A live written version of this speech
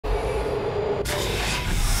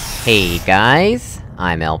Hey guys,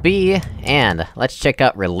 I'm LB, and let's check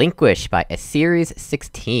out Relinquish by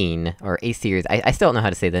asears16, or asears, I still don't know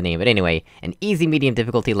how to say the name, but anyway, an easy medium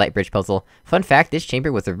difficulty light bridge puzzle. Fun fact, this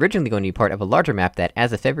chamber was originally going to be part of a larger map that,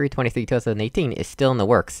 as of February 23, 2018, is still in the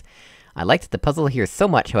works. I liked the puzzle here so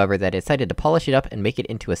much, however, that I decided to polish it up and make it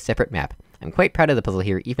into a separate map. I'm quite proud of the puzzle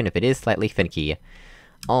here, even if it is slightly finicky.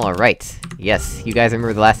 Alright, yes, you guys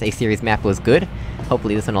remember the last A-series map was good?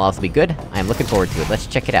 Hopefully this one will also be good. I'm looking forward to it, let's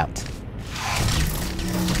check it out.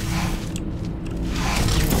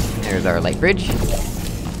 There's our light bridge.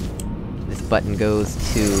 This button goes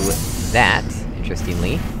to that,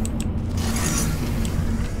 interestingly.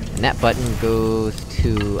 And that button goes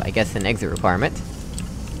to, I guess, an exit requirement.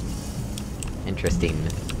 Interesting.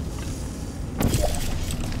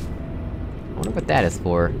 I wonder what that is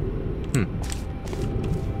for.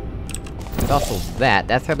 There's also that.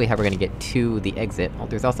 That's probably how we're gonna get to the exit. Oh,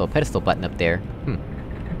 there's also a pedestal button up there.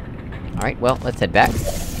 Alright, well, let's head back.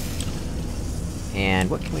 And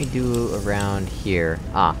what can we do around here?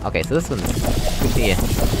 Ah, okay, so this one's... we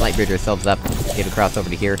can light bridge ourselves up, get across over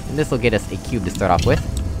to here, and this will get us a cube to start off with.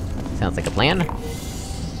 Sounds like a plan.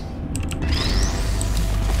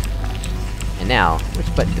 And now,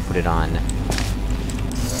 which button to put it on?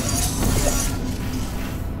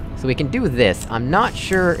 So we can do this. I'm not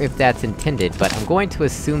sure if that's intended, but I'm going to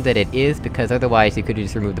assume that it is, because otherwise you could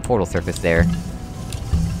just remove the portal surface there.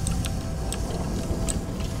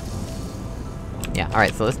 Yeah,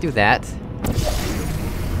 alright, so let's do that.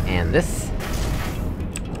 And this.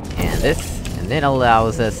 And this. And that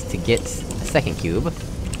allows us to get a second cube.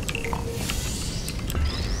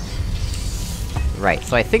 Right,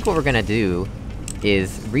 so I think what we're gonna do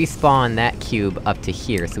is respawn that cube up to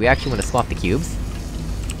here, so we actually want to swap the cubes.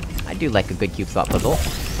 I do like a good cube swap puzzle.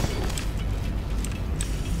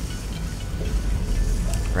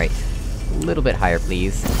 Right. A little bit higher,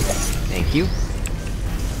 please. Thank you.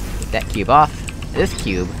 Get that cube off. This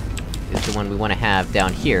cube is the one we want to have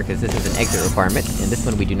down here, because this is an exit requirement, and this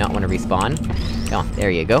one we do not want to respawn. Oh, there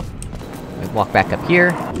you go. We walk back up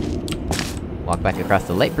here. Walk back across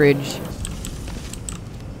the light bridge.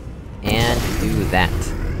 And do that.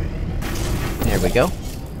 There we go.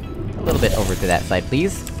 A little bit over to that side,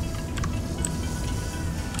 please.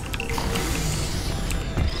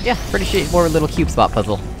 Yeah, pretty straightforward little cube swap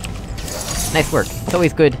puzzle. Nice work. It's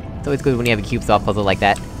always good when you have a cube swap puzzle like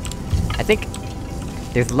that. I think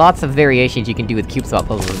there's lots of variations you can do with cube swap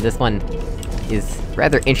puzzles, and this one is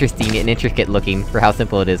rather interesting and intricate looking for how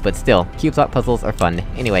simple it is, but still, cube swap puzzles are fun.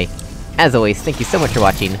 Anyway, as always, thank you so much for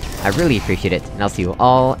watching, I really appreciate it, and I'll see you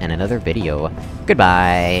all in another video.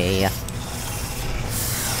 Goodbye!